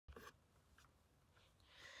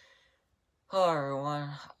Hello everyone,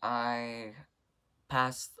 I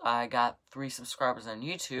got 3 subscribers on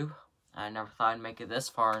YouTube. I never thought I'd make it this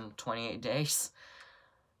far in 28 days.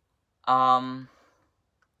 And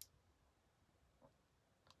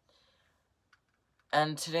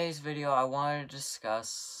today's video I wanted to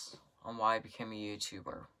discuss on why I became a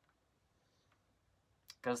YouTuber.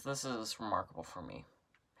 Because this is remarkable for me.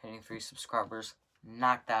 Hitting 3 subscribers,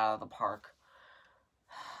 knocked out of the park.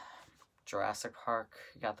 Jurassic Park,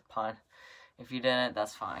 you got the pun. If you didn't,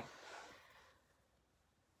 that's fine.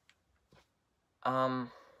 I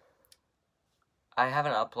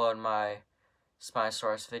haven't uploaded my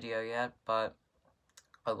Spinosaurus video yet, but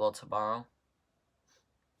I will tomorrow.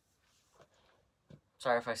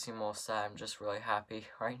 Sorry if I seem a little sad, I'm just really happy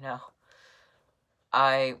right now.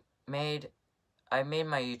 I made my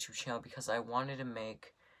YouTube channel because I wanted to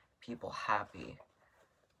make people happy.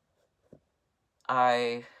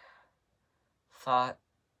 I thought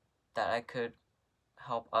that I could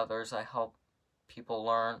help others. I help people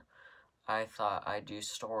learn. I thought I'd do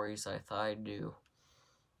stories. I thought I'd do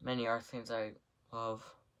many other things I love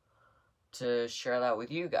to share that with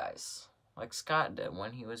you guys. Like Scott did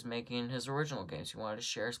when he was making his original games. He wanted to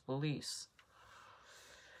share his beliefs.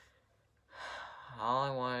 All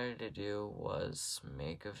I wanted to do was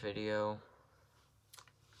make a video.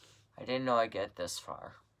 I didn't know I'd get this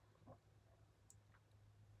far.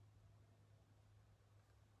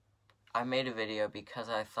 I made a video because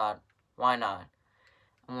I thought, why not?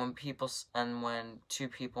 And when 2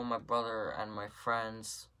 people, my brother and my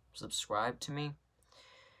friends, subscribed to me,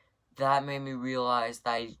 that made me realize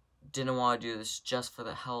that I didn't want to do this just for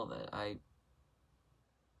the hell of it. I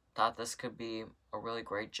thought this could be a really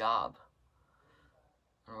great job,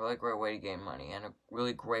 a really great way to gain money, and a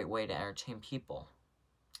really great way to entertain people.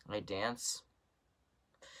 I dance.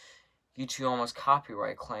 YouTube almost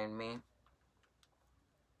copyright claimed me.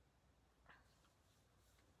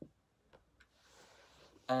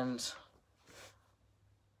 And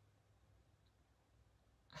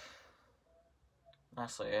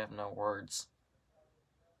honestly, I have no words.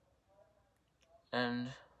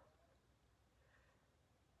 And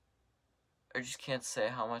I just can't say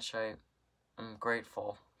how much I am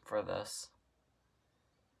grateful for this.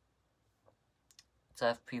 To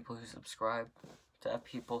have people who subscribe, to have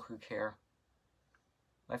people who care.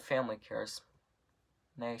 My family cares.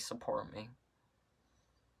 They support me.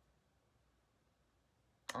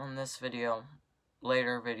 On this video,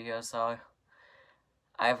 later videos, I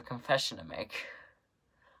have a confession to make.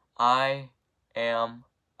 I am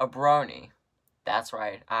a brony. That's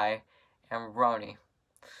right, I am a brony.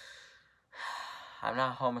 I'm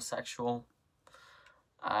not homosexual.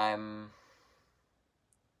 I'm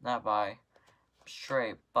not bi. I'm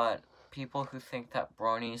straight, but people who think that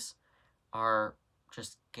bronies are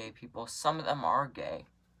just gay people, some of them are gay,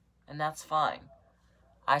 and that's fine.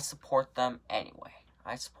 I support them anyway.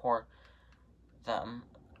 I support them,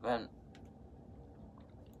 and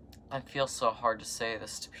I feel so hard to say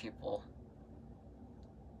this to people.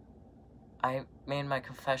 I made my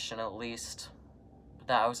confession, at least,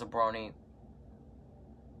 that I was a brony.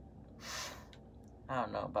 I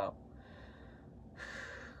don't know,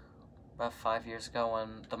 about 5 years ago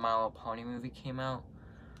when the My Little Pony movie came out.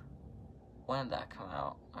 When did that come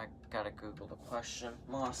out? I gotta Google the question.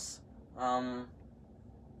 Moss.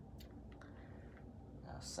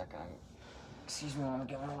 A second. Excuse me while I'm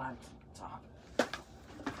getting my laptop.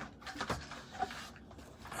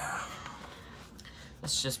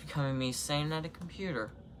 It's just becoming me sitting at a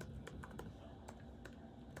computer.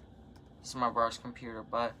 This is my brother's computer,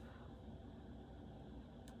 but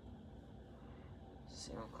let's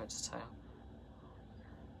see, I'm going to title.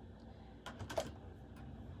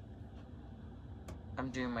 I'm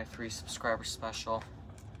doing my 3 subscriber special.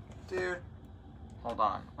 Dude. Hold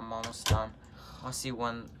on, I'm almost done. I'll see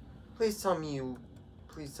when. Please tell me you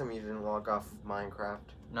didn't log off of Minecraft.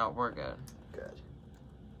 No, we're good. Good.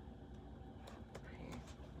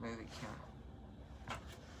 Movie camera.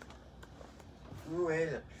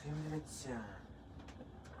 Wait.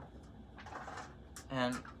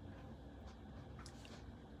 And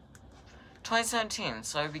 2017,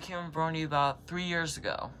 so I became a brony about 3 years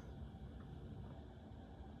ago.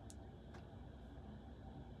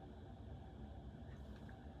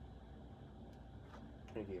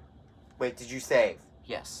 Thank you. Wait, did you save?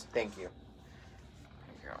 Yes. Thank you.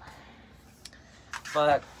 There you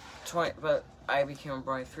go. But I became a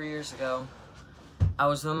brony 3 years ago. I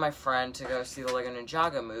was with my friend to go see the Lego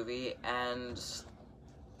Ninjago movie, and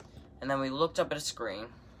then we looked up at a screen,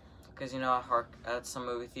 because you know at some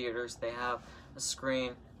movie theaters they have a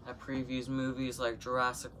screen that previews movies like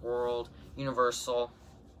Jurassic World, Universal,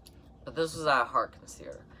 but this was at Harkins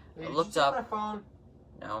Theater. Hey, I did looked you take up. my phone?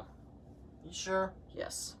 No. You sure?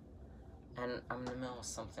 Yes. And I'm in the middle of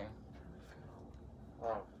something.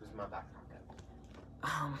 Oh, it was my back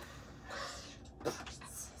pocket.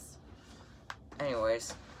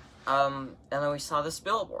 Anyways, and then we saw this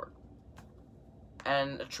billboard.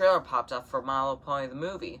 And a trailer popped up for My Little Pony the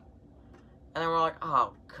movie. And then we're like,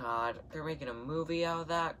 oh god, they're making a movie out of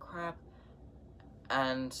that crap.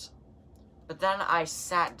 But then I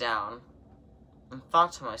sat down and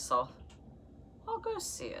thought to myself, I'll go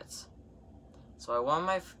see it. So I went with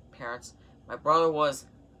my parents. My brother was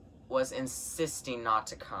insisting not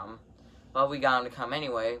to come, but we got him to come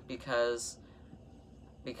anyway because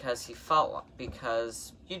he felt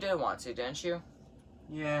because you did want to, didn't you?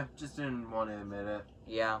 Yeah, just didn't want to admit it.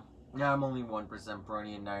 Yeah. Yeah, I'm only 1%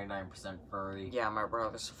 brony and 99% furry. Yeah, my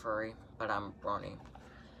brother's a furry, but I'm a brony.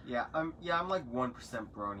 Yeah, I'm like 1%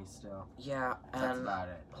 brony still. Yeah, and That's about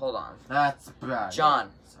it. hold on. That's about John.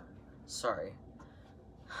 it. Sorry.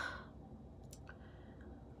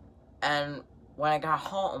 And when I got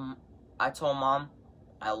home, I told Mom,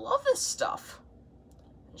 I love this stuff.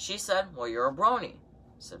 And she said, well, you're a brony.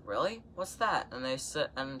 I said, really? What's that?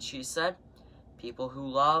 And she said, people who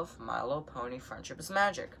love My Little Pony Friendship is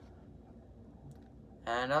Magic.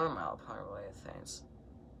 And other My Little Pony related things.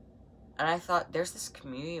 And I thought, there's this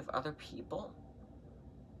community of other people.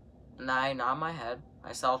 And I nod my head.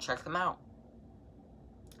 I said, I'll check them out.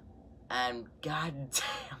 And god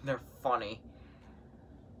damn, they're funny.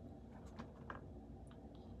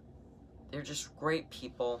 They're just great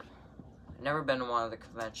people. I've never been to one of the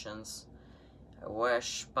conventions. I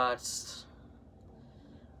wish, but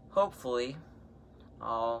hopefully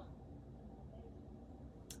I'll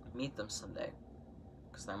meet them someday.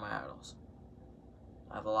 Because they're my idols.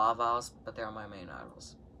 I have a lot of idols, but they're my main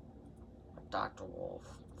idols. Like Dr. Wolf,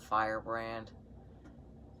 Firebrand,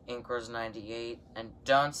 Inkers 98, and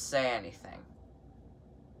Don't Say Anything.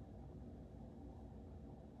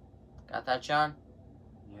 Got that, John?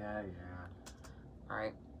 Yeah.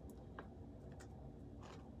 Alright.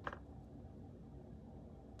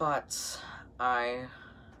 But I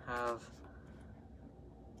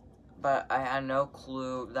had no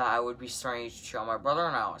clue that I would be starting a YouTube channel. My brother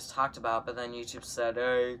and I always talked about it, but then YouTube said,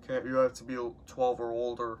 hey, you have to be 12 or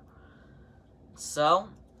older. So,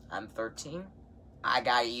 I'm 13. I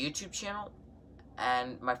got a YouTube channel,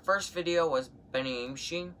 and my first video was Benny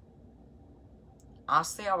Machine.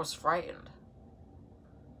 Honestly, I was frightened.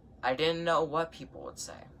 I didn't know what people would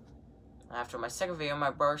say. After my second video,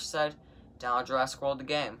 my brother said, download Jurassic World the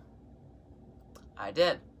game. I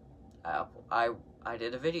did. I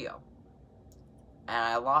did a video. And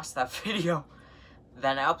I lost that video.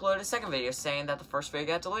 Then I uploaded a second video saying that the first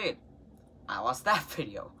video got deleted. I lost that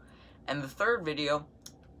video. And the third video,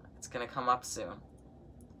 it's gonna come up soon.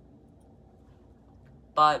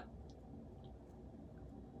 But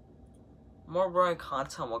more brony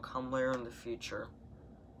content will come later in the future.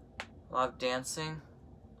 A lot of dancing,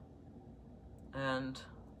 and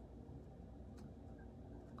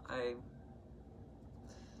I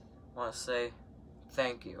want to say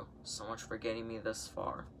thank you so much for getting me this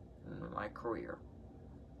far in my career.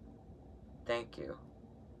 Thank you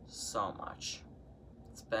so much.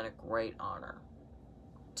 It's been a great honor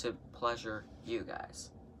to pleasure you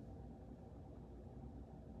guys.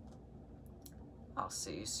 I'll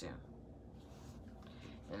see you soon.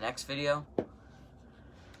 In the next video,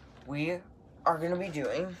 we are going to be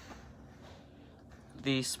doing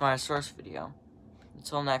the Spinosaurus video.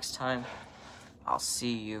 Until next time, I'll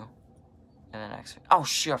see you in the next video. Oh,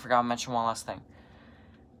 shoot, I forgot to mention one last thing.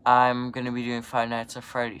 I'm going to be doing Five Nights at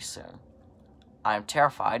Freddy's soon. I'm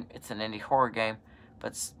terrified. It's an indie horror game,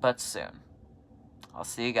 but soon. I'll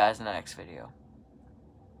see you guys in the next video.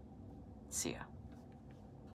 See ya.